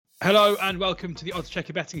Hello and welcome to the Odds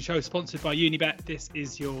Checker Betting Show, sponsored by Unibet. This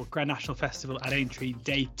is your Grand National Festival at Aintree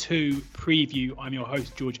Day 2 preview. I'm your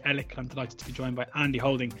host, George Ellick, and I'm delighted to be joined by Andy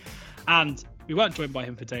Holding. And we weren't joined by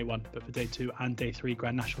him for Day 1, but for Day 2 and Day 3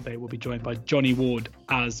 Grand National Day, we'll be joined by Johnny Ward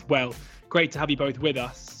as well. Great to have you both with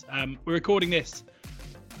us. We're recording this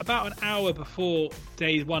about an hour before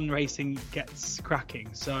Day 1 racing gets cracking.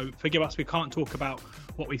 So forgive us, we can't talk about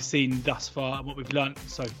what we've seen thus far and what we've learnt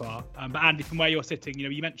so far. But Andy, from where you're sitting,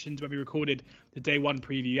 you mentioned when we recorded the Day 1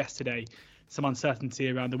 preview yesterday, some uncertainty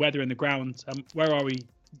around the weather and the ground. Where are we?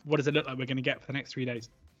 What does it look like we're going to get for the next 3 days?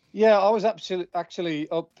 Yeah, I was actually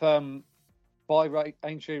up by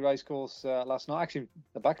Aintree Racecourse last night. Actually,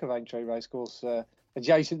 the back of Aintree Racecourse,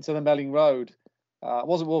 adjacent to the Melling Road. I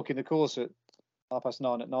wasn't walking the course at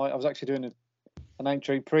 9:30 at night. I was actually doing an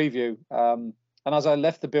Aintree preview. And as I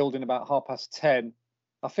left the building about 10:30,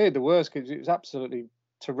 I feared the worst because it was absolutely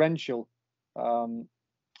torrential. I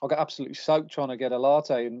got absolutely soaked trying to get a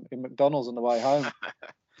latte in McDonald's on the way home.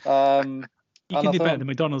 You can do better than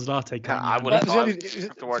McDonald's latte, can't you? I would have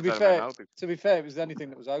to be fair, it was the only thing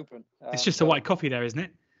that was open. It's just a white coffee there, isn't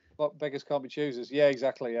it? But beggars can't be choosers. Yeah,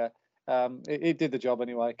 exactly. Yeah, it did the job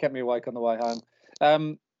anyway. Kept me awake on the way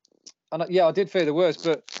home. And yeah, I did fear the worst,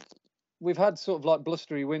 but we've had sort of like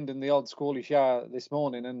blustery wind and the odd squally shower this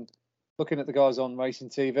morning. And looking at the guys on Racing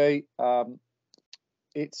TV,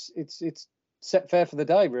 it's set fair for the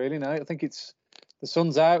day, really. Now I think the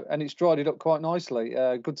sun's out and it's dried it up quite nicely.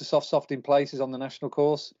 Good to soft in places on the national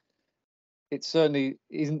course. It certainly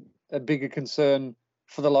isn't a bigger concern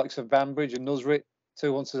for the likes of Banbridge and Nusrit.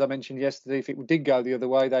 Two ones, as I mentioned yesterday, if it did go the other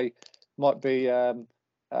way, they might be in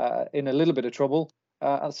a little bit of trouble.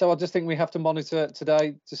 And so I just think we have to monitor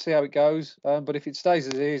today to see how it goes. But if it stays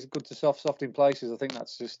as it is, good to soft in places, I think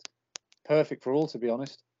that's just perfect for all, to be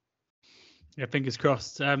honest. Yeah, fingers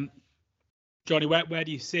crossed. Johnny, where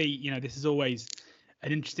do you see, this is always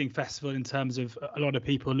an interesting festival in terms of a lot of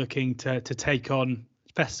people looking to take on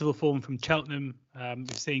festival form from Cheltenham. We're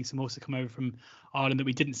seeing some also come over from Ireland that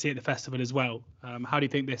we didn't see at the festival as well. How do you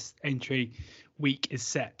think this entry week is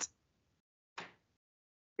set?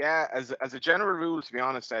 Yeah, as a general rule, to be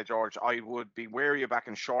honest, George, I would be wary of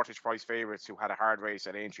backing shortish price favourites who had a hard race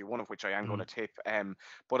at Aintree, one of which I am going to tip.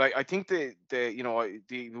 But I think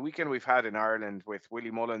the weekend we've had in Ireland with Willie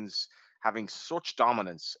Mullins having such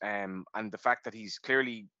dominance, and the fact that he's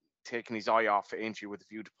clearly taken his eye off Aintree with a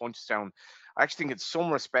view to Punchestown, I actually think in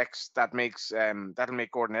some respects that'll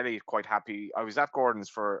make Gordon Elliott quite happy. I was at Gordon's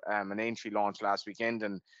for an Aintree launch last weekend,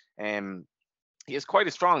 and he has quite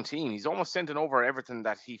a strong team. He's almost sending over everything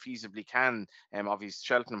that he feasibly can of his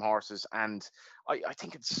Cheltenham horses. And I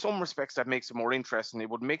think in some respects that makes it more interesting. It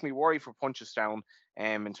would make me worry for Punchestown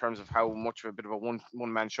in terms of how much of a bit of a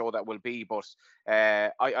one-man show that will be. But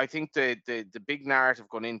I think the big narrative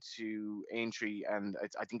going into Aintree, and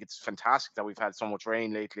I think it's fantastic that we've had so much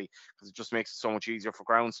rain lately because it just makes it so much easier for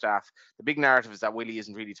ground staff. The big narrative is that Willie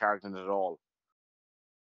isn't really targeting it at all.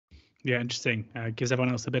 Yeah, interesting. Gives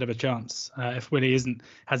everyone else a bit of a chance if Willie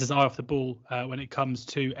has his eye off the ball when it comes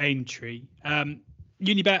to Aintree.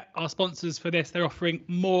 Unibet, our sponsors for this, they're offering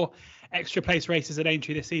more extra place races at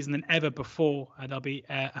Aintree this season than ever before. There'll be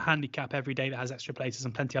a handicap every day that has extra places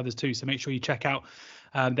and plenty others too. So make sure you check out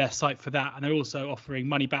their site for that. And they're also offering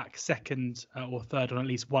money back second or third on at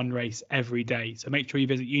least one race every day. So make sure you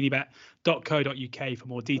visit unibet.co.uk for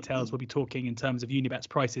more details. We'll be talking in terms of Unibet's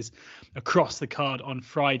prices across the card on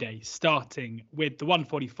Friday, starting with the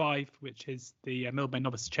 145, which is the Millbank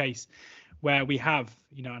Novice Chase, where we have,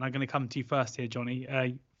 and I'm going to come to you first here, Johnny,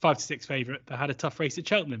 5-6 favourite that had a tough race at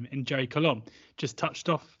Cheltenham in Jerry Colombe. Just touched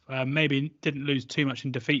off, maybe didn't lose too much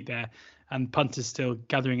in defeat there. And punters still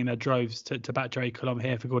gathering in their droves to back Jerry Colombe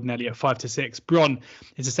here for Gordon Elliott, 5-6. Bron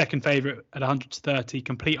is the second favourite at 100-30.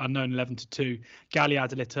 Complete Unknown, 11-2. Galliard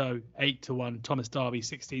de Lito, 8-1. Thomas Darby,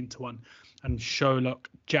 16-1. And Sherlock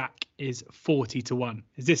Jack is 40-1.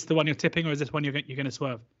 Is this the one you're tipping, or is this one you're going to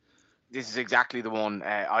swerve? This is exactly the one.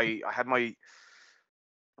 I had my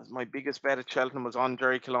biggest bet at Cheltenham was on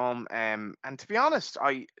Jerry Colombe, and to be honest,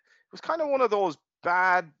 it was kind of one of those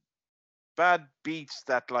bad beats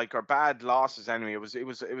that are bad losses anyway. It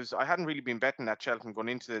was I hadn't really been betting at Cheltenham going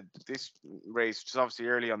into this race, which is obviously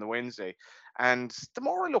early on the Wednesday. And the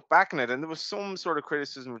more I look back on it, and there was some sort of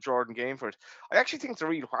criticism of Jordan Gainford, I actually think the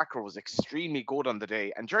Real Whacker was extremely good on the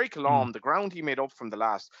day. And Jerry Colombe, the ground he made up from the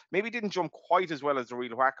last, maybe didn't jump quite as well as the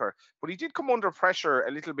Real Whacker, but he did come under pressure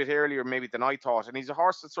a little bit earlier maybe than I thought. And he's a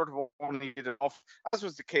horse that sort of only did enough, as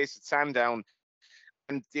was the case at Sandown.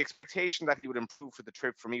 and the expectation that he would improve for the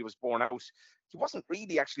trip for me was borne out. He wasn't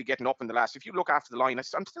really actually getting up in the last. If you look after the line,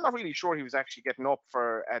 I'm still not really sure he was actually getting up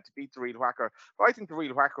for to beat the Real Whacker. But I think the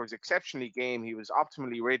Real Whacker was exceptionally game. He was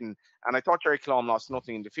optimally ridden, and I thought Jerry Colombe lost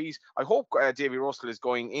nothing in defeat. I hope Davy Russell is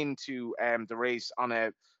going into the race on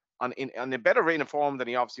a better reign of form than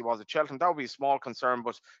he obviously was at Cheltenham. That would be a small concern,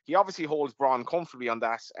 but he obviously holds Braun comfortably on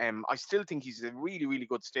that. I still think he's a really, really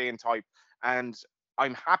good staying type, and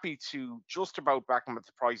I'm happy to just about back him at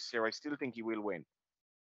the price here. I still think he will win.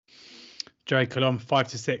 Jerry Colombe, 5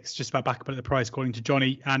 to 6, just about back up at the price, according to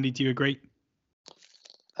Johnny. Andy, do you agree?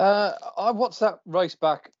 I watched that race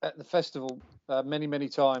back at the festival many, many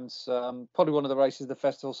times. Probably one of the races of the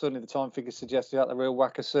festival. Certainly the time figures suggested that the Real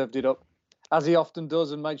Whacker served it up, as he often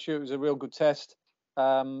does, and made sure it was a real good test.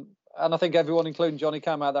 And I think everyone, including Johnny,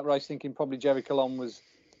 came out of that race thinking probably Jerry Colombe was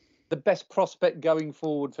the best prospect going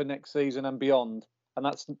forward for next season and beyond. And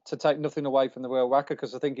that's to take nothing away from the Real Whacker,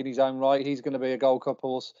 because I think in his own right, he's going to be a Gold Cup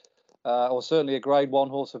horse, or certainly a Grade 1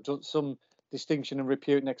 horse of some distinction and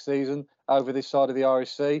repute next season over this side of the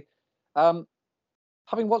RSC.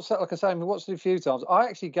 Having watched that, like I say, I've watched it a few times. I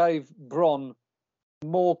actually gave Braun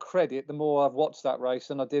more credit the more I've watched that race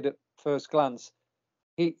than I did at first glance.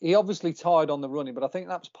 He obviously tied on the running, but I think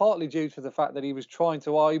that's partly due to the fact that he was trying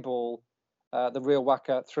to eyeball the Real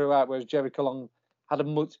Whacker throughout, whereas Jerry Colombe had a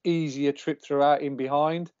much easier trip throughout in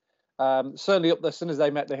behind. Certainly up there, as soon as they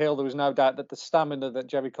met the hill, there was no doubt that the stamina that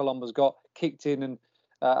Jerry Colombe has got kicked in and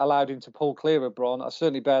allowed him to pull clear of Braun. I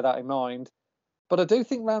certainly bear that in mind. But I do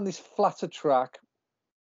think around this flatter track,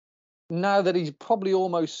 now that he's probably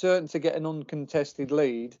almost certain to get an uncontested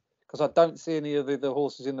lead, because I don't see any of the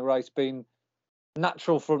horses in the race being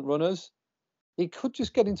natural front runners, he could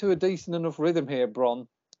just get into a decent enough rhythm here, Braun,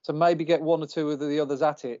 to maybe get one or two of the others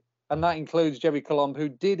at it. And that includes Jerry Colombe, who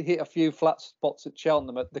did hit a few flat spots at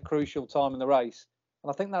Cheltenham at the crucial time in the race. And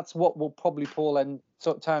I think that's what will probably Paul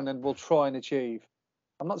Townend will try and achieve.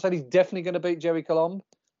 I'm not saying he's definitely going to beat Jerry Colombe,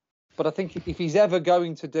 but I think if he's ever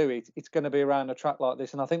going to do it, it's going to be around a track like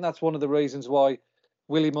this. And I think that's one of the reasons why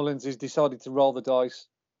Willie Mullins has decided to roll the dice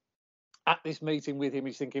at this meeting with him.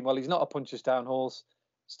 He's thinking, well, he's not a puncher's down horse.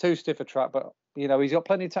 It's too stiff a track, but, you know, he's got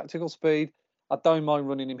plenty of tactical speed. I don't mind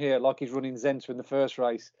running him here like he's running Zenta in the first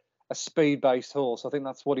race, a speed-based horse. I think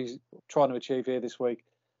that's what he's trying to achieve here this week.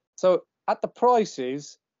 So at the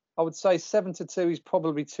prices, I would say 7 to 2 is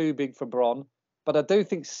probably too big for Braun. But I do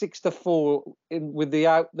think 6 to 4 with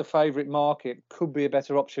the favourite market could be a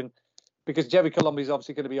better option, because Jerry Colombe is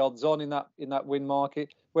obviously going to be odds on in that win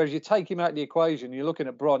market. Whereas you take him out of the equation, you're looking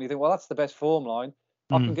at Braun, you think, well, that's the best form line.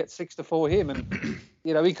 I can get 6 to 4 him, and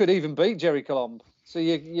you know he could even beat Jerry Colombe. So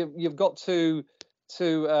you've got two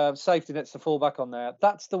safety nets to fall back on there.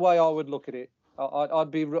 That's the way I would look at it. I'd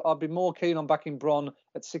be more keen on backing Braun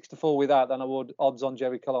at 6 to 4 without than I would odds on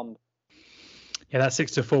Jerry Colombe. Yeah, that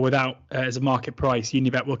 6 to 4 without is a market price.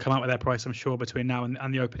 Unibet will come out with their price, I'm sure, between now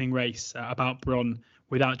and the opening race about Braun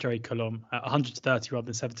without Jerry Colombe. 100 to 30 rather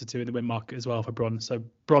than 7 to 2 in the win market as well for Braun. So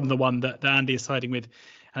Braun, the one that Andy is siding with,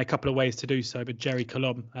 and a couple of ways to do so. But Jerry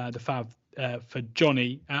Colombe, the fav for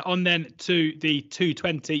Johnny. On then to the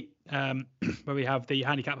 220, where we have the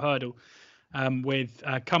handicap hurdle with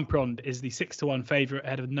Camprond is the 6 to 1 favourite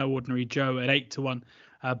ahead of No Ordinary Joe at 8 to 1.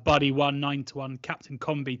 Buddy 1, 9 to 1, Captain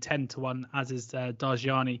Combi 10 to 1, as is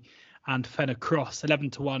Dargiani and Fenner Cross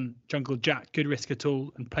 11 to 1, Jungle Jack, Good Risk at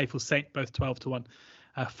All, and Playful Saint both 12 to 1,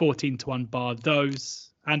 14 to 1 bar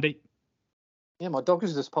those. Andy? Yeah, my dog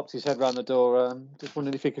has just popped his head round the door. Just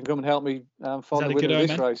wondering if he can come and help me find the winner of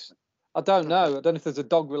this race. I don't know. I don't know if there's a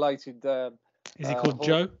dog related. Is he called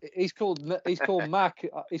Joe? He's called Mac.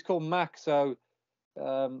 He's called Mac. So.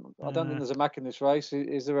 I don't think there's a Mac in this race.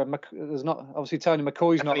 Is there a Mac? There's not. Obviously, Tony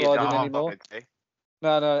McCoy's not riding anymore.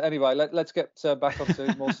 No. Anyway, let's get back onto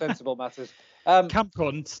more sensible matters.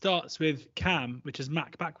 Camprond starts with Cam, which is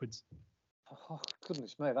Mac backwards. Oh,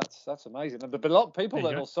 goodness me, that's amazing. But a lot of people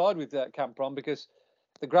then will side with Camprond because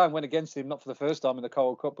the ground went against him, not for the first time in the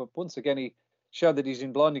Coral Cup, but once again he showed that he's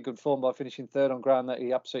in blindly good form by finishing third on ground that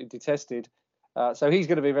he absolutely detested. So he's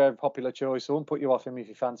going to be a very popular choice. I won't put you off him if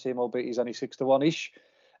you fancy him, albeit he's only 6 to 1-ish.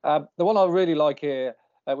 The one I really like here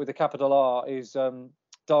with the capital R is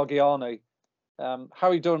Dargiani.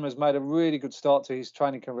 Harry Durham has made a really good start to his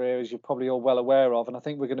training career, as you're probably all well aware of. And I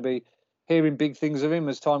think we're going to be hearing big things of him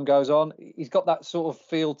as time goes on. He's got that sort of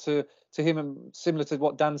feel to him, and similar to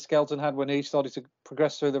what Dan Skelton had when he started to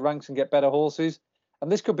progress through the ranks and get better horses. And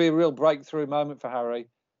this could be a real breakthrough moment for Harry.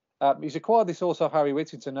 He's acquired this horse off Harry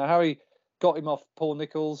Whittington. Now, Harry got him off Paul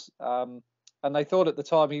Nicholls, and they thought at the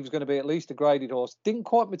time he was going to be at least a graded horse. Didn't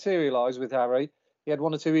quite materialise with Harry. He had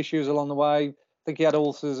 1 or 2 issues along the way. think he had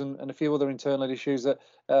ulcers and a few other internal issues that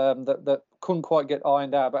that couldn't quite get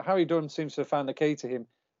ironed out. But Harry Durham seems to have found the key to him.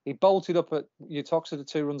 He bolted up at Uttoxeter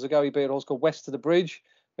 2 runs ago. He beat a horse called West of the Bridge,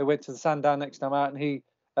 who went to the Sandown next time out, and he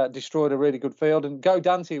destroyed a really good field. And Go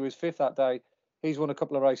Dante was 5th that day. He's won a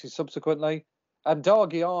couple of races subsequently. And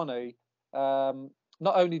Dargiani,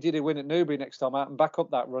 not only did he win at Newbury next time out and back up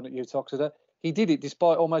that run at Uttoxeter, he did it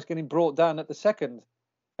despite almost getting brought down at the second.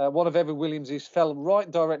 One of Evan Williams's fell right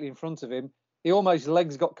directly in front of him. He almost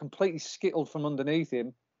legs got completely skittled from underneath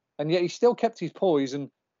him, and yet he still kept his poise and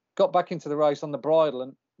got back into the race on the bridle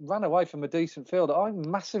and ran away from a decent field. I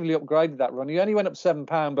massively upgraded that run. He only went up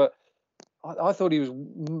 £7, but I thought he was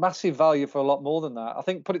massive value for a lot more than that. I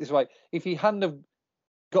think, put it this way, if he hadn't have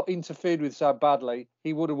got interfered with so badly,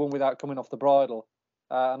 he would have won without coming off the bridle,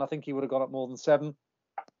 and I think he would have gone up more than 7.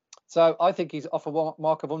 So I think he's off a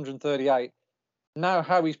mark of 138. Now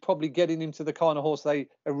Harry's probably getting into the kind of horse they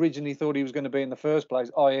originally thought he was going to be in the first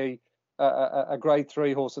place, i.e. a grade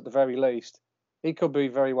 3 horse at the very least. He could be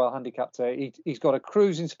very well handicapped here. He's got a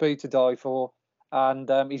cruising speed to die for, and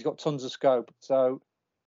he's got tons of scope. So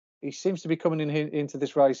he seems to be coming into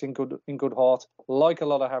this race in good heart, like a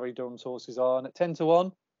lot of Harry Durham's horses are. And at 10-1,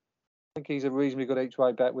 I think he's a reasonably good each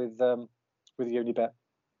way bet with Unibet.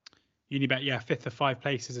 Unibet, yeah, 5th of 5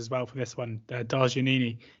 places as well for this one.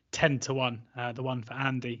 Dargianini, 10-1, the one for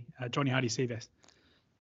Andy. Johnny, how do you see this?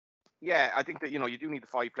 Yeah, I think that, you do need the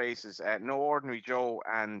 5 places. No Ordinary Joe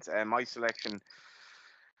and my selection,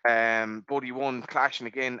 Buddy One clashing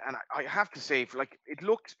again. And I have to say, it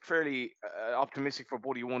looked fairly optimistic for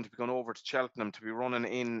Buddy One to be going over to Cheltenham to be running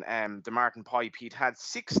in the Martin Pipe. He'd had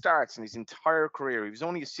 6 starts in his entire career. He was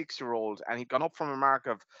only a 6-year-old, and he'd gone up from a mark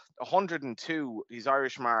of 102, his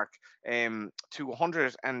Irish mark, to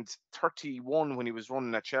 131 when he was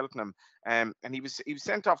running at Cheltenham. And he was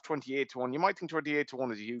sent off 28-1. You might think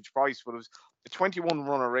 28-1 is a huge price, but it was a 21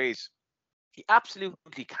 runner race. He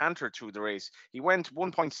absolutely cantered through the race. He went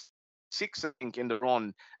 1.6, I think, in the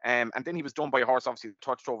run, and then he was done by a horse, obviously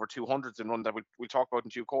touched over 200s in run that we'll talk about in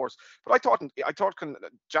due course. But I thought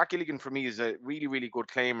Jack Gilligan for me is a really, really good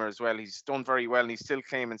claimer as well. He's done very well, and he's still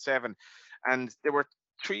claiming 7. And there were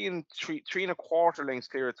 3 and a quarter lengths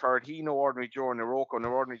clear at third. He, No Ordinary Joe, and Iroko. No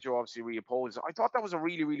Ordinary Joe obviously reopposed. I thought that was a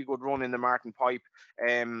really, really good run in the Martin Pipe.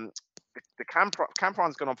 The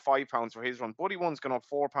Campron's gone up £5 for his run. Buddy One's gone up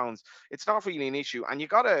 £4. It's not really an issue. And you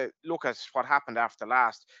got to look at what happened after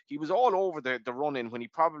last. He was all over the run-in when he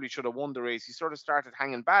probably should have won the race. He sort of started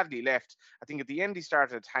hanging badly left. I think at the end he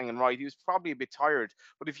started hanging right. He was probably a bit tired.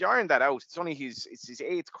 But if you iron that out, it's only his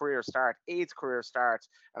 8th career start.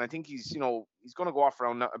 And I think he's going to go off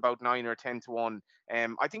around about 9 or 10-1.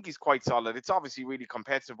 I think he's quite solid. It's obviously really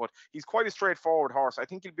competitive, but he's quite a straightforward horse. I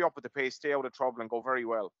think he'll be up with the pace, stay out of trouble, and go very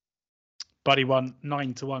well. Buddy One,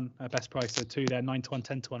 9-1, best price. So 2 there, 9-1,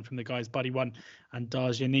 10-1 from the guys, Buddy One and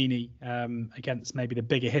Dargianini, against maybe the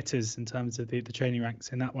bigger hitters in terms of the training ranks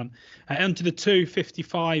in that one. Onto the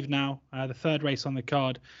 255 now, the third race on the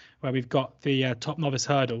card, where we've got the top novice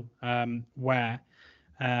hurdle, where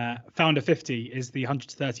Founder 50 is the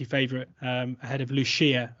 130 favourite, ahead of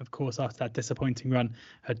Lucia, of course, after that disappointing run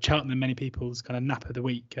at Cheltenham. Many people's kind of nap of the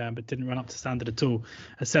week, but didn't run up to standard at all.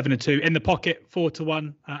 7-2 in the pocket,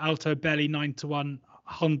 4-1. Alto Belly 9-1.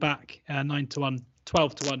 Honback 9-1.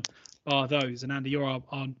 12-1. Bar those. And Andy, you're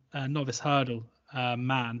our novice hurdle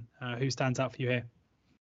man. Who stands out for you here?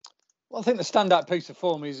 Well, I think the standout piece of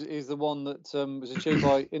form is the one that was achieved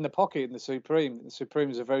by In the Pocket in the Supreme. The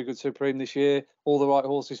Supreme is a very good Supreme this year. All the right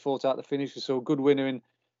horses fought out the finish. We saw a good winner in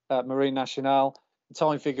Marine Nationale. The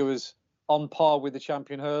time figure was on par with the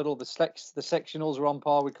Champion Hurdle. The sectionals are on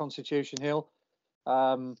par with Constitution Hill.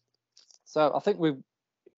 So I think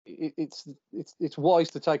it's wise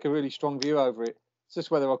to take a really strong view over it. It's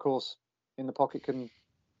just whether, of course, In the Pocket can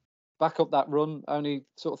back up that run only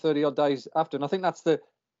sort of 30 odd days after. And I think that's the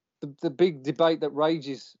big debate that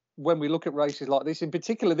rages when we look at races like this. In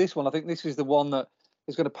particular, this one, I think this is the one that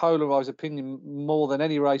is going to polarise opinion more than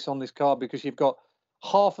any race on this card, because you've got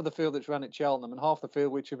half of the field that's ran at Cheltenham and half the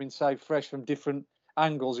field which have been saved fresh from different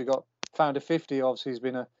angles. You've got Founder 50, obviously, has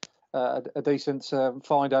been a decent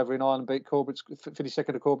find over in Ireland, beat finished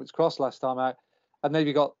second at Corbett's Cross last time out. And then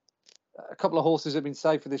you've got a couple of horses that have been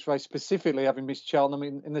saved for this race, specifically having missed Cheltenham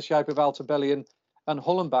in the shape of Alta Belly and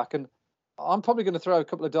Hullenbach. And I'm probably going to throw a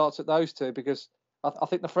couple of darts at those two, because I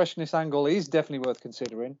think the freshness angle is definitely worth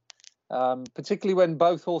considering, particularly when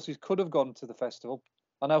both horses could have gone to the festival.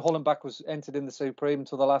 I know Hullenbach was entered in the Supreme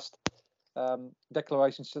until the last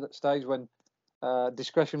declaration stage, when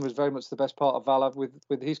discretion was very much the best part of valor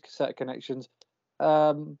with his set of connections.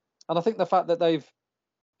 And I think the fact that they've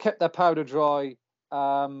kept their powder dry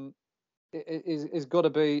is got to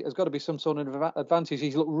be some sort of advantage.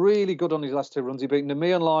 He's looked really good on his last 2 runs. He beat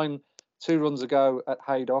Nemean Line 2 runs ago at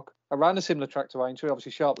Haydock, around a similar track to Aintree,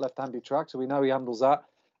 obviously sharp left-handed track, so we know he handles that.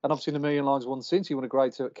 And obviously Nemean Line's won since. He won a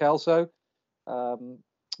grade 2 at Kelso,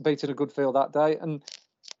 beating a good field that day. And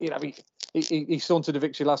he sauntered a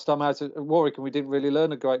victory last time out at Warwick, and we didn't really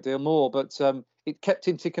learn a great deal more. But it kept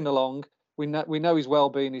him ticking along. We know his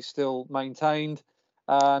well-being is still maintained.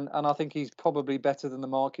 And I think he's probably better than the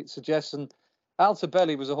market suggests. And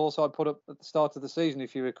Altabelli was a horse I put up at the start of the season,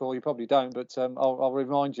 if you recall. You probably don't, but I'll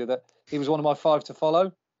remind you that he was one of my 5 to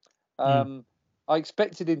follow. I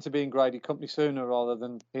expected him to be in graded company sooner rather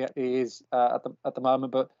than he is at the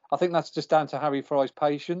moment, but I think that's just down to Harry Fry's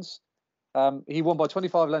patience. He won by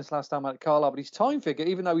 25 lengths last time at Carlisle, but his time figure,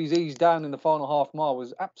 even though he's eased down in the final half mile,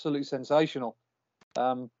 was absolutely sensational,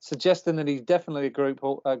 suggesting that he's definitely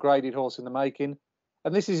a graded horse in the making.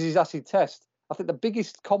 And this is his acid test. I think the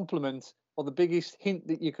biggest compliment or the biggest hint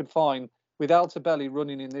that you could find with Altabelli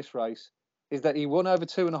running in this race is that he won over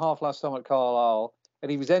 2.5 last time at Carlisle, and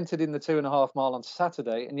he was entered in the 2.5 mile on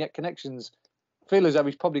Saturday, and yet Connections feel as though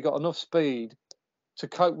he's probably got enough speed to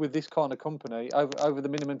cope with this kind of company over the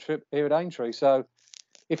minimum trip here at Aintree. So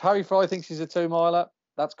if Harry Fry thinks he's a 2 miler,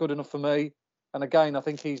 that's good enough for me. And again, I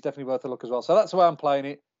think he's definitely worth a look as well. So that's the way I'm playing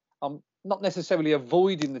it. I'm not necessarily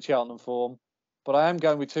avoiding the Cheltenham form, but I am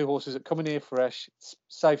going with 2 horses that come in here fresh,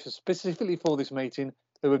 safe specifically for this meeting,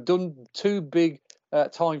 who have done 2 big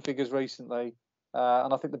time figures recently.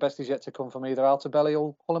 And I think the best is yet to come from either Altabelli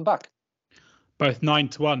or Hollenbach. Both 9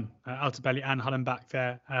 to 1, Altabelli and Hollenbach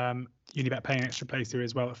there. Unibet paying extra place here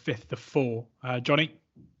as well at 5th to 4. Johnny?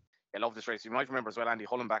 I love this race. You might remember as well, Andy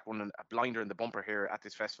Hollenbach won a blinder in the bumper here at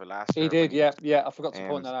this festival last year. He did, yeah. I forgot to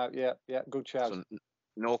point that out. Yeah, good shout. So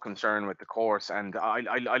no concern with the course, and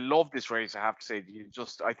I love this race. I have to say,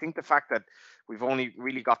 I think the fact that we've only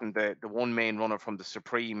really gotten the one main runner from the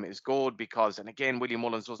Supreme is good, because, and again, William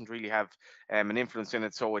Mullins doesn't really have an influence in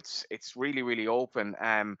it, so it's really open.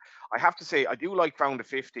 I have to say, I do like Found a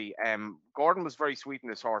 50. Gordon was very sweet in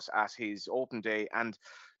this horse at his open day, and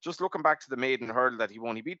just looking back to the maiden hurdle that he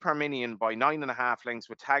won, he beat Parmenion by 9.5 lengths,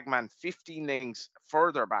 with Tagman 15 lengths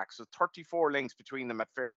further back, so 34 lengths between them at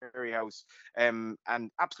Fairyhouse, and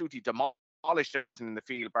absolutely demolished it in the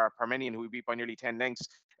field, bar Parmenion, who he beat by nearly 10 lengths.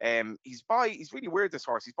 He's really weird, this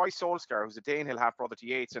horse. He's by Solskjaer, who's a Danehill half-brother to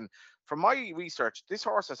Yates. And from my research, this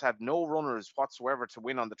horse has had no runners whatsoever to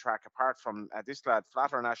win on the track, apart from this lad,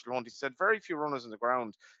 Flatter National Hunt. He said very few runners on the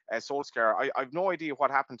ground, Solskjaer. I've no idea what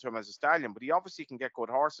happened to him as a stallion, but he obviously can get good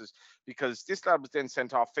horses, because this lad was then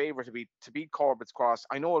sent off favourite to beat Corbett's Cross.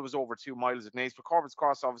 I know it was over 2 miles at Naas, but Corbett's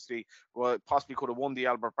Cross obviously possibly could have won the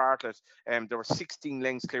Albert Bartlett. There were 16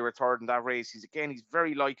 lengths clear at third in that race. He's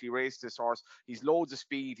very likely raced this horse. He's loads of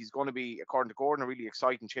speed. He's going to be, according to Gordon, a really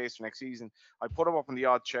exciting chase for next season. I put him up in the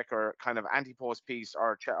odd checker kind of anti-post piece,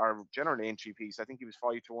 or general entry piece. I think he was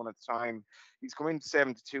 5 to 1 at the time. He's coming to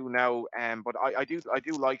 7 to 2 now. But I do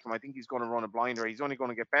like him. I think he's going to run a blinder. He's only going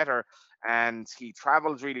to get better, and he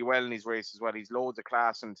travels really well in his race as well. He's loads of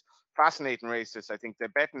class, and fascinating race this. I think they're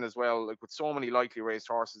betting as well, like with so many likely raced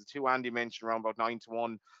horses. The 2 Andy mentioned around about 9 to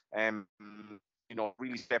 1.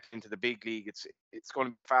 Really stepped into the big league. It's going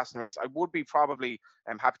to be fascinating. I would be probably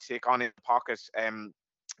happy to take on in the pocket.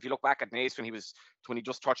 If you look back at Naas when he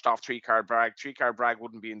just touched off 3 Card Bragg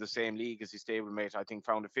wouldn't be in the same league as his stablemate. I think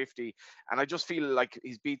Found a 50, and I just feel like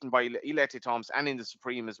he's beaten by Ilete Thomas and in the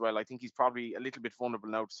Supreme as well. I think he's probably a little bit vulnerable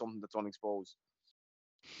now to something that's unexposed.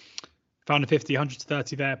 Found a 50,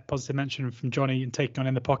 130 there. Positive mention from Johnny, and taking on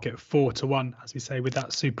in the pocket 4 to 1, as we say, with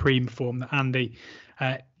that Supreme form that Andy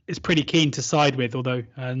is pretty keen to side with, although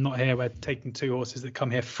not here. We're taking 2 horses that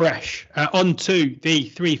come here fresh. On to the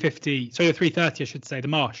 330, I should say, the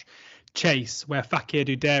Marsh Chase, where Fakir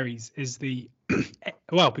Dudaries is the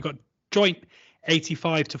well, we've got joint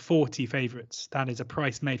 85 to 40 favourites. That is a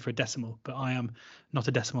price made for a decimal, but I am not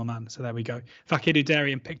a decimal man, so there we go. Fakir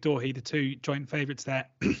Dudari and Pic D'Orhy, the 2 joint favourites there.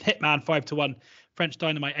 Hitman 5 to 1, French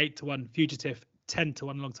Dynamite 8 to 1, Fugitive 10 to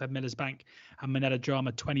 1 alongside Miller's Bank, and Manila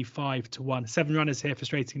Drama 25 to 1. 7 runners here,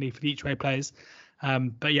 frustratingly, for the each way players.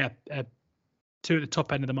 But yeah, 2 at the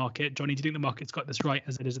top end of the market. Johnny, do you think the market's got this right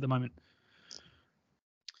as it is at the moment?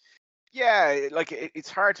 Yeah, like it's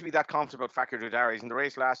hard to be that confident about Fakir Dudaries. In the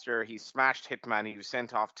race last year, he smashed Hitman. He was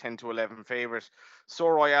sent off 10 to 11 favourite. So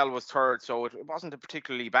Royale was third, so it wasn't a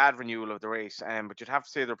particularly bad renewal of the race. But you'd have to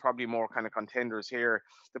say there are probably more kind of contenders here.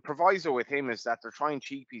 The proviso with him is that they're trying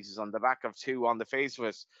cheap pieces on the back of 2 on the face of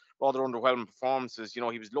it. rather underwhelming performances. You know,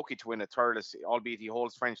 he was lucky to win a Thurles, albeit he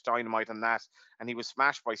holds French Dynamite on that, and he was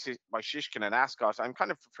smashed by Shishkin and Ascot. I'm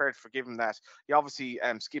kind of prepared to forgive him that. He obviously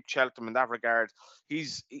skipped Cheltenham in that regard.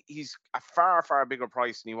 He's a far bigger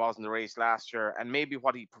price than he was in the race last year, and maybe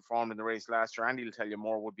what he performed in the race last year, Andy will tell you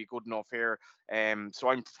more, would be good enough here. So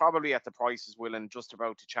I'm probably at the prices willing just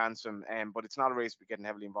about to chance him, but it's not a race we're getting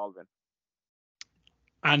heavily involved in.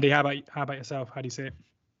 Andy, how about yourself? How do you see it?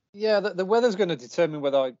 Yeah, the weather's going to determine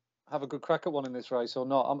whether I have a good crack at one in this race or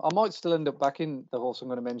not. I might still end up backing the horse I'm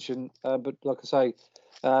going to mention, but like I say,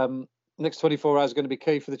 next 24 hours are going to be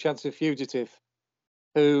key for the chance of Fugitive,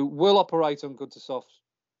 who will operate on good to soft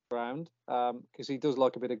ground because he does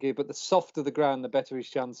like a bit of gear. But the softer the ground, the better his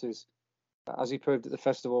chances, as he proved at the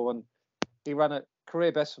festival when he ran a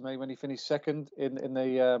career best for me when he finished second in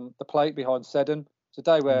the plate behind Seddon. It's a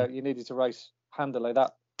day where you needed to race handily.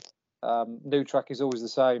 That new track is always the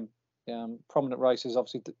same. Prominent races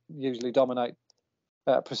obviously usually dominate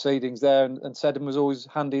proceedings there, and Seddon was always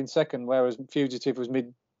handy in second, whereas Fugitive was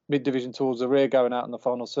mid division towards the rear going out on the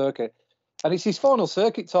final circuit. And it's his final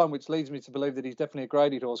circuit time which leads me to believe that he's definitely a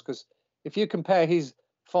graded horse, because if you compare his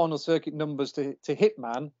final circuit numbers to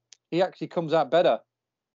Hitman, he actually comes out better.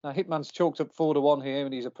 Now Hitman's chalked up 4-1 here,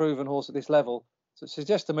 and he's a proven horse at this level. So it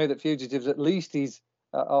suggests to me that Fugitive's at least he's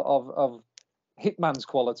of Hitman's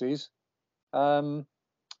qualities. But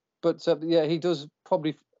yeah, he does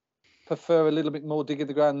probably prefer a little bit more dig in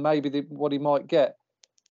the ground, maybe what he might get.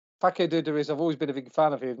 Fakir Dudaris, I've always been a big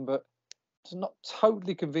fan of him, but I'm not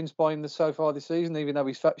totally convinced by him so far this season, even though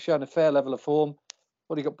he's shown a fair level of form.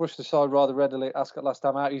 But he got brushed aside rather readily at Ascot last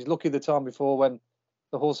time out. He's lucky the time before when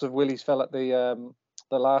the horse of Willie's fell at the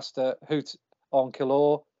last hoot on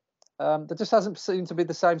Killor. There just hasn't seemed to be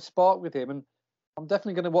the same spark with him, and I'm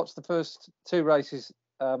definitely going to watch the first two races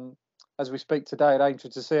as we speak today at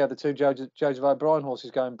Aintree to see how the two Joseph O'Brien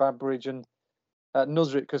horses go in Badbridge and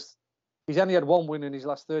Nusrit, because he's only had one win in his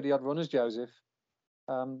last 30-odd runners, Joseph.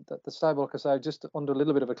 The stable, like I say, just under a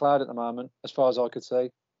little bit of a cloud at the moment, as far as I could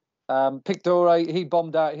see. Pic D'Or, he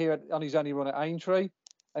bombed out here on his only run at Aintree,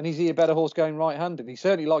 and is he a better horse going right-handed? He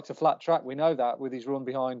certainly likes a flat track, we know that, with his run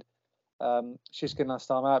behind Shishkin last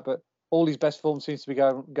time out, but all his best form seems to be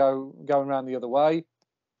going around the other way.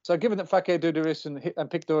 So given that Fakir Dudaris and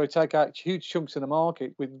Pic D'Or take out huge chunks in the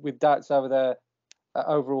market with doubts over their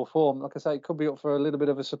overall form, like I say, it could be up for a little bit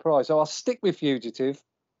of a surprise. So I'll stick with Fugitive,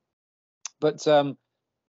 but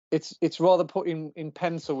it's rather put in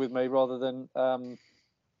pencil with me rather than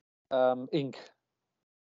ink.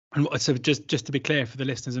 And so just to be clear for the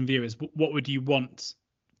listeners and viewers, what would you want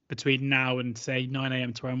between now and say 9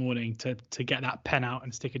 a.m. tomorrow morning to get that pen out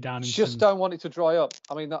and stick it down? Just don't want it to dry up.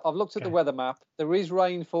 I mean, I've looked at the weather map. There is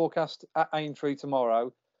rain forecast at Aintree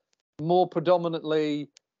tomorrow, more predominantly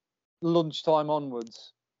lunchtime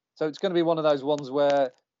onwards. So it's going to be one of those ones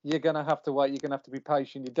where you're going to have to wait. You're going to have to be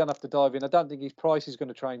patient. You don't have to dive in. I don't think his price is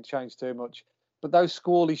going to change too much. But those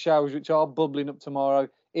squally showers, which are bubbling up tomorrow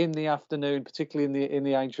in the afternoon, particularly in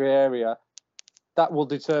the Aintree area, that will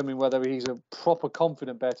determine whether he's a proper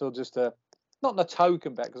confident bet or just not a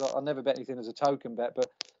token bet, because I never bet anything as a token bet.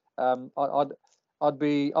 But I'd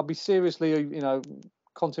be seriously,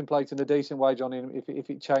 contemplating a decent wage on him if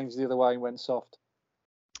it changed the other way and went soft.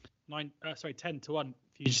 10-1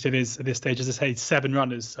 Fugitive is at this stage, as I say, 7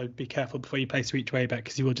 runners. So be careful before you place each way bet,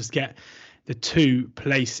 because you will just get the 2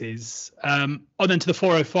 places. On then to the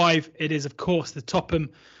 405, it is of course the Topham,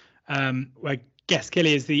 where Guess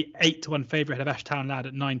Killy is the 8-1 favourite ahead of Ashtown Lad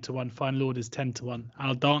at 9-1. Final Orders 10-1.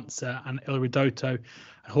 Al Dancer and Il Ridotto,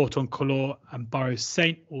 Hawthorne Color and Burrows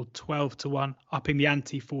Saint all 12-1. Upping the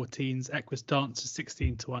ante 14s, Equus Dancer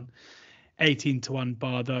 16-1, 18-1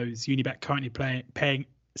 bar those. Unibet currently paying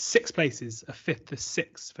 6 places, a 5th to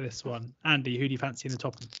 6th for this one. Andy, who do you fancy in the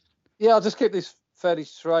Topham? Yeah, I'll just keep this fairly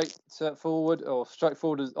straightforward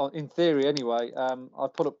in theory anyway. I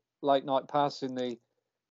put up Late Night Pass in the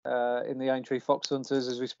Aintree Fox Hunters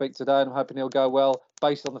as we speak today, and I'm hoping he'll go well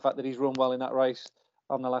based on the fact that he's run well in that race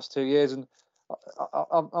on the last 2 years. And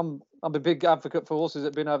I'm a big advocate for horses that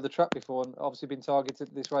have been over the track before and obviously been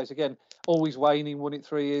targeted this race again. Always Waning won it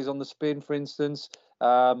 3 years on the spin, for instance.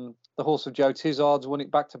 The horse of Joe Tizard's won it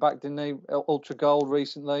back to back, didn't he? Ultra Gold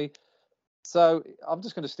recently. So I'm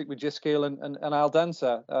just going to stick with Jiskil and Al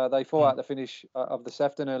Dancer. They fought out the finish of the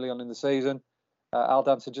Sefton early on in the season. Al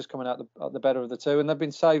Dancer just coming out the better of the two, and they've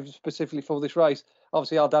been saved specifically for this race.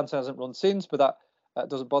 Obviously, Al Dancer hasn't run since, but that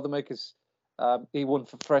doesn't bother me because he won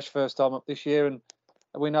for Fresh first time up this year, and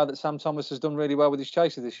we know that Sam Thomas has done really well with his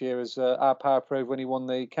chaser this year, as our power proved when he won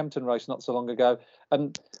the Kempton race not so long ago.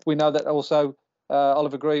 And we know that also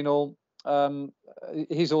Oliver Greenall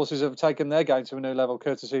his horses have taken their game to a new level,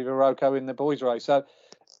 courtesy of Iroko in the boys' race. So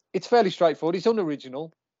it's fairly straightforward. It's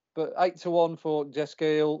unoriginal, but 8-1 for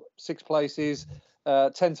Jeskyll, 6 places,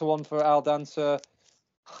 10-1 for Al Dancer.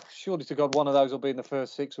 Surely to God, one of those will be in the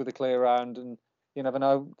first 6 with a clear round, and you never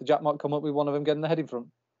know, the Jack might come up with one of them getting the head in front.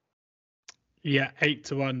 Yeah,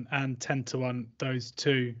 8-1 and 10-1, those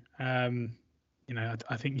two.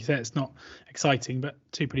 I think you said it's not exciting, but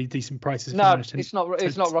two pretty decent prices. No, it's not.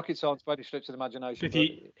 It's not rocket science by any stretch of the imagination.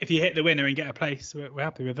 If you hit the winner and get a place, we're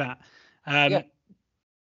happy with that.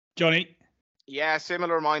 Johnny. Yeah,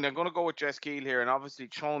 similar mind. I'm going to go with Jeskyll here, and obviously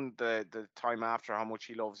shown the time after how much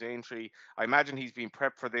he loves Aintree. I imagine he's been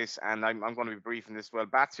prepped for this, and I'm going to be briefing this well.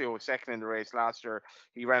 Bazio was second in the race last year.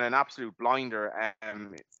 He ran an absolute blinder.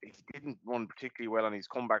 He didn't run particularly well on his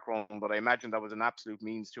comeback run, but I imagine that was an absolute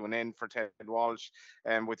means to an end for Ted Walsh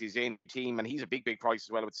with his Aintree team, and he's a big price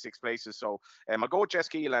as well with 6 places. So I'll go with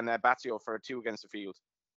Jeskyll and Bazio for a 2 against the field.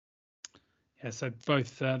 Yeah, so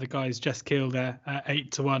both the guys Jeskyll there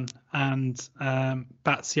 8-1 and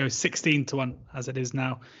Bazio 16-1 as it is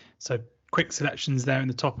now. So quick selections there in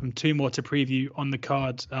the top, and 2 more to preview on the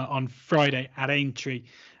card on Friday at Aintree.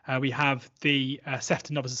 We have the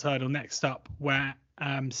Sefton Novices Hurdle next up, where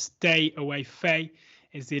Stay Away Faye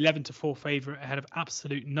is the 11-4 favourite ahead of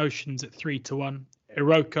Absolute Notions at 3-1.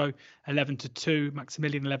 Iroko 11-2,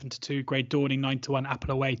 Maximilian 11-2, Grey Dawning 9-1,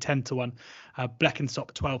 Apple Away 10-1,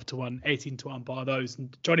 Bleckenstop 12-1, 18-1 bar those.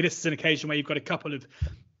 And Johnny, this is an occasion where you've got a couple of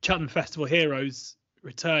Cheltenham Festival heroes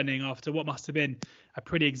returning after what must have been a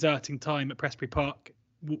pretty exerting time at Prestbury Park.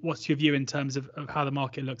 What's your view in terms of how the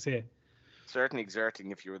market looks here? Certainly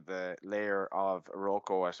exerting if you're the layer of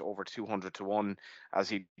Iroko at over 200-1 as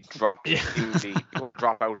he dropped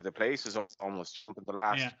drop out of the places almost something the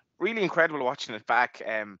last. Yeah. Really incredible watching it back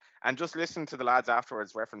and just listening to the lads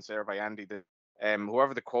afterwards, referenced there by Andy,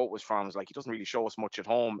 whoever the quote was from was like, he doesn't really show us much at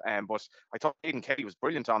home, but I thought Aidan Kelly was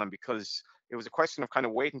brilliant on him because it was a question of kind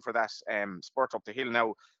of waiting for that spurt up the hill.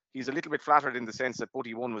 Now he's a little bit flattered in the sense that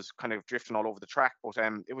Buddy 1 was kind of drifting all over the track, but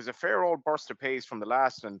it was a fair old burst of pace from the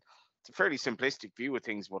last, and it's a fairly simplistic view of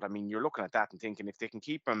things, but I mean, you're looking at that and thinking if they can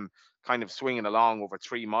keep him kind of swinging along over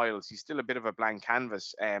 3 miles, he's still a bit of a blank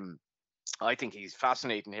canvas. I think he's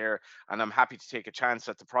fascinating here, and I'm happy to take a chance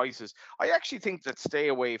at the prices. I actually think that Stay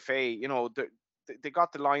Away Faye, they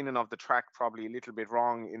got the lining of the track probably a little bit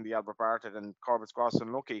wrong in the Albert Bartlett and Corbett's Cross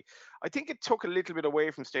unlucky. I think it took a little bit away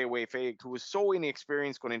from Stay Away Faye, who was so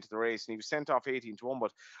inexperienced going into the race, and he was sent off 18-1,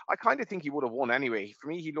 but I kind of think he would have won anyway. For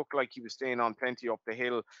me, he looked like he was staying on plenty up the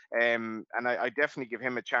hill, and I definitely give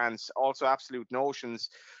him a chance. Also, Absolute Notions.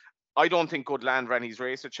 I don't think Good Land ran his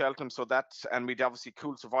race at Cheltenham, and we'd obviously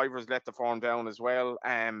Cool Survivors let the form down as well.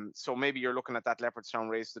 So maybe you're looking at that Leopardstown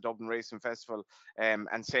race, the Dublin Racing Festival, and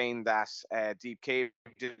saying that Deep Cave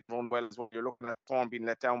didn't run well as well. You're looking at form being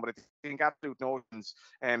let down, but I think Absolute Notions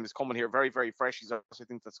is coming here very, very fresh. I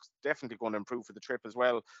think that's definitely going to improve for the trip as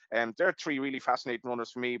well. They're 3 really fascinating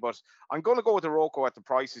runners for me, but I'm going to go with Iroko at the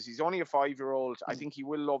prices. He's only a 5-year-old. I think he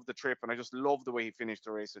will love the trip, and I just love the way he finished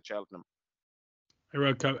the race at Cheltenham.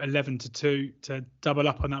 Iroko 11-2 to double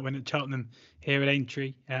up on that win at Cheltenham here at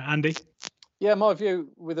Aintree. Andy? Yeah, my view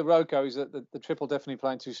with Iroko is that the triple definitely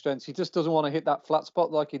playing to his strengths. He just doesn't want to hit that flat spot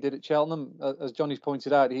like he did at Cheltenham. As Johnny's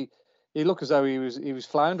pointed out, he looked as though he was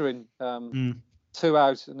floundering 2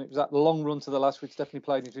 out, and it was that long run to the last which definitely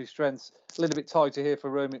played into his strengths. A little bit tighter here for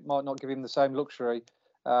room. It might not give him the same luxury.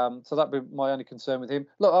 So that'd be my only concern with him.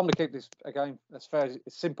 Look, I'm going to keep this again as fair, as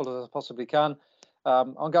simple as I possibly can.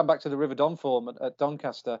 I'm going back to the River Don form at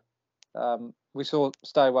Doncaster. We saw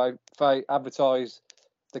Stay Away Faye advertise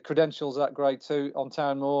the credentials at Grade 2 on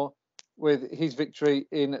Town Moor with his victory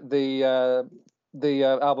in the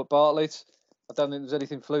Albert Bartlett. I don't think there's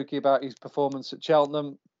anything fluky about his performance at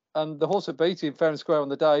Cheltenham. And the horse that beat him fair and square on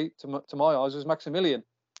the day, to my eyes, was Maximilian.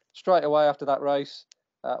 Straight away after that race,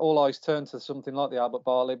 all eyes turned to something like the Albert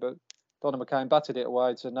Bartlett, but Donald McCain batted it away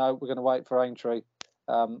and said, no, we're going to wait for Aintree.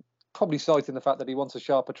 Probably citing the fact that he wants a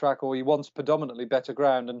sharper track, or he wants predominantly better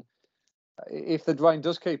ground. And if the rain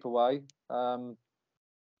does keep away,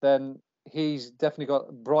 then he's definitely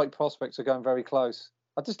got bright prospects of going very close.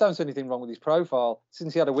 I just don't see anything wrong with his profile.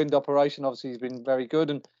 Since he had a wind operation, obviously he's been very good.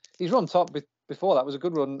 And he's run top before that. Was a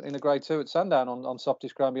good run in a Grade 2 at Sandown on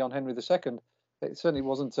softish ground beyond Henry II. It certainly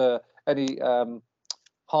wasn't any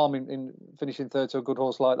harm in finishing third to a good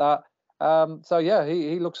horse like that. So, yeah,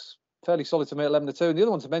 he looks fairly solid to me at 11-2. And the other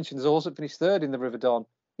one to mention is a horse that finished third in the River Don.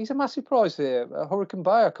 He's a massive price here. Hurricane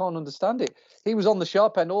Bay, I can't understand it. He was on the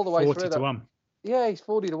sharp end all the way through. 40-1. Yeah, he's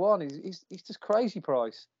 40-1. He's just crazy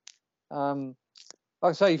price. Like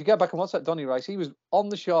I say, if you go back and watch that Donny race, he was on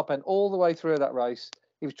the sharp end all the way through that race.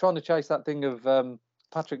 he was trying to chase that thing of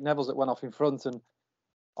Patrick Neville's that went off in front, and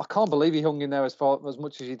I can't believe he hung in there as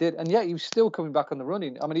much as he did, and yet he was still coming back on the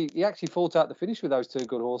running. I mean, he actually fought out the finish with those two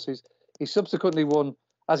good horses. He subsequently won,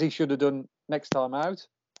 as he should have done next time out.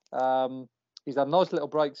 He's had a nice little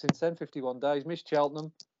break since then, 51 days. Missed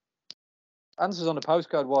Cheltenham. Answers on the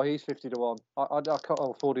postcode why he's 50 to 1. I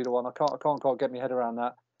can't, 40 to 1. I can't quite get my head around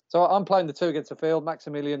that. So I'm playing the two against the field.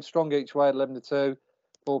 Maximilian, strong each way at 11 to 2,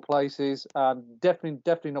 4 places.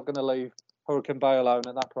 Definitely not going to leave Hurricane Bay alone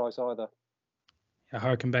at that price either.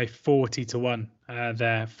 Hurricane Bay 40 to 1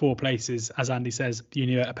 there, 4 places, as Andy says.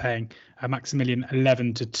 Unibet are paying Maximilian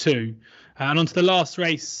 11 to 2. And on to the last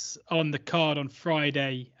race on the card on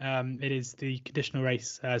Friday. It is the conditional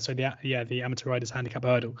race, the Amateur Riders Handicap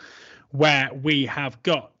Hurdle, where we have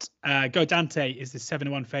got Go Dante is the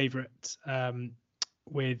 7-1 favourite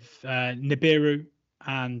with Nibiru,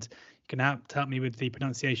 and you can help me with the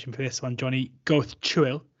pronunciation for this one, Johnny. Goth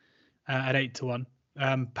Chuil at 8 to 1.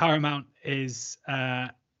 Paramount is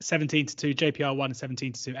 17 to 2, JPR 1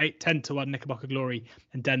 17 to 2, 10 to 1, Knickerbocker Glory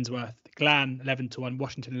and Densworth. Glan 11 to 1,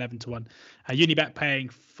 Washington 11 to 1. Unibet paying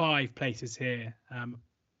 5 places here.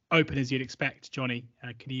 Open as you'd expect, Johnny.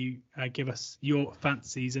 Can you give us your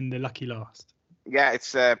fancies in the lucky last? Yeah,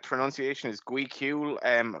 its pronunciation is Gui Kuel.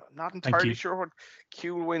 Not entirely sure what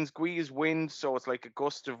Kuel wins. Gui is wind, so it's like a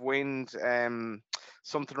gust of wind,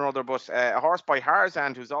 something or other. But a horse by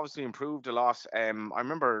Harzand, who's obviously improved a lot. I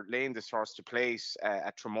remember laying this horse to place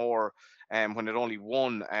at Tremor when it only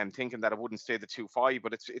won, thinking that it wouldn't stay the 2-5,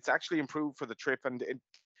 but it's actually improved for the trip, and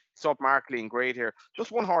it's up markedly in grade here.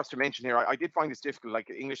 Just one horse to mention here. I did find this difficult. Like,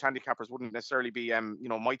 English handicappers wouldn't necessarily be,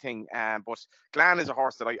 my thing. But Glan is a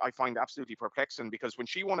horse that I find absolutely perplexing, because when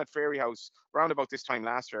she won at Fairyhouse around about this time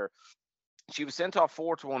last year, she was sent off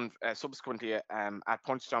 4 to 1 subsequently at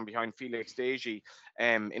Punchestown behind Felix Deji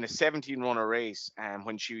in a 17-runner race,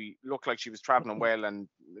 when she looked like she was travelling well, and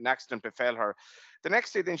an accident befell her. The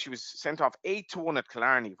next day, then, she was sent off 8 to 1 at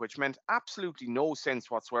Killarney, which meant absolutely no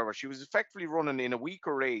sense whatsoever. She was effectively running in a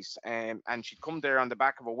weaker race, and she'd come there on the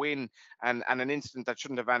back of a win and an incident that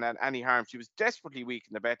shouldn't have had any harm. She was desperately weak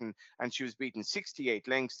in the betting, and she was beaten 68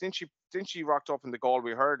 lengths. Then she rocked up in the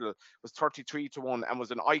Galway Hurdle, was 33 to 1 and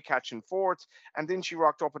was an eye-catching 4th. And then she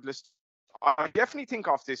rocked up at List. I definitely think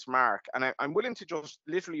off this mark, and I'm willing to just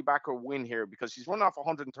literally back her win here, because she's run off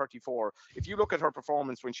 134. If you look at her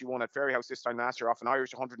performance when she won at Fairyhouse this time last year off an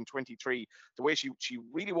Irish 123, the way she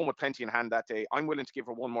really won with plenty in hand that day, I'm willing to give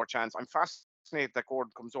her one more chance. I'm fascinated that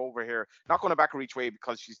Gordon comes over here. Not going to back her each way,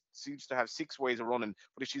 because she seems to have 6 ways of running.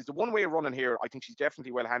 But if she's the one way of running here, I think she's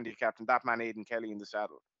definitely well handicapped, and that man Aidan Kelly in the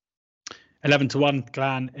saddle. 11 to 1,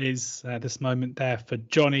 Glan is this moment there for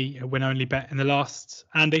Johnny, a win-only bet in the last.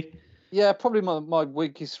 Andy? Yeah, probably my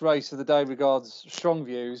weakest race of the day regards strong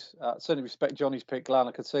views. Certainly respect Johnny's pick, Glan.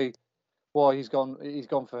 I could see why he's gone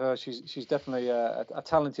for her. She's definitely a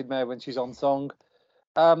talented mare when she's on song.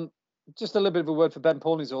 Just a little bit of a word for Ben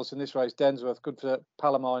Pauling's horse in this race, Densworth. Good for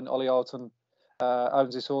Palamine. Ollie Alton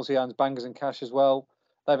owns this horse. He owns Bangers and Cash as well.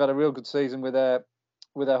 They've had a real good season with their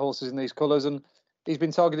horses in these colours, and he's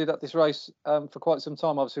been targeted at this race for quite some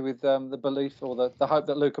time, obviously, with the belief or the hope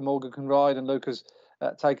that Luca Morgan can ride, and Luca's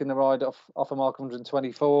taken the ride off a mark of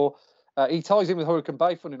 124. He ties in with Hurricane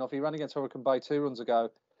Bay, funny enough. He ran against Hurricane Bay 2 runs ago,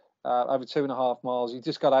 over 2.5 miles. He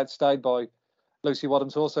just got outstayed by Lucy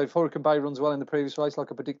Wadham's horse. So if Hurricane Bay runs well in the previous race,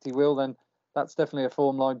 like I predict he will, then that's definitely a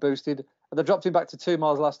form line boosted. And they dropped him back to 2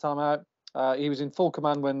 miles last time out. He was in full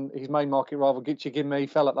command when his main market rival, Gitchy Gimme,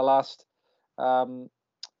 fell at the last. And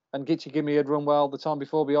Gitchy Gimme had run well the time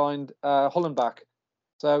before behind Hullenbach.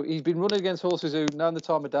 So he's been running against horses who know the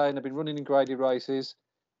time of day and have been running in graded races,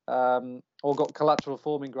 or got collateral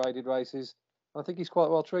form in graded races. I think he's quite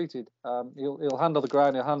well treated. He'll handle the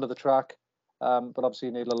ground, he'll handle the track, but obviously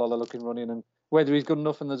you need a lot of looking running. And whether he's good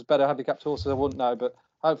enough and there's better handicapped horses, I wouldn't know. But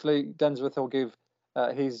hopefully Densworth will give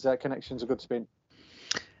his connections a good spin.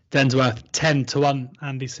 Densworth 10 to 1,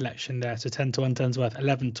 Andy's selection there. So 10 to 1 Densworth,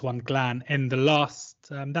 11 to 1 Glan in the last.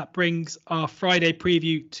 That brings our Friday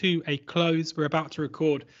preview to a close. We're about to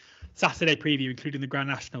record Saturday preview, including the Grand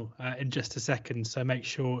National, in just a second. So make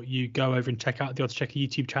sure you go over and check out the Oddschecker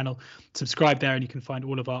YouTube channel. Subscribe there, and you can find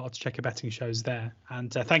all of our Oddschecker betting shows there.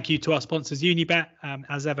 And thank you to our sponsors, Unibet,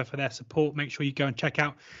 as ever, for their support. Make sure you go and check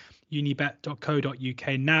out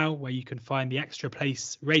unibet.co.uk now, where you can find the extra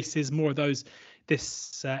place races, more of those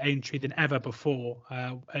this entry than ever before.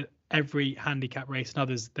 Every handicap race and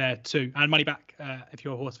others there too, and money back if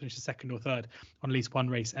your horse finishes second or third on at least one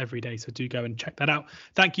race every day. So do go and check that out.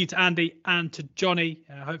 Thank you to Andy and to Johnny.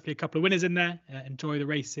 Hopefully a couple of winners in there. Enjoy the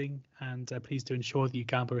racing, and please do ensure that you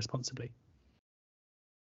gamble responsibly.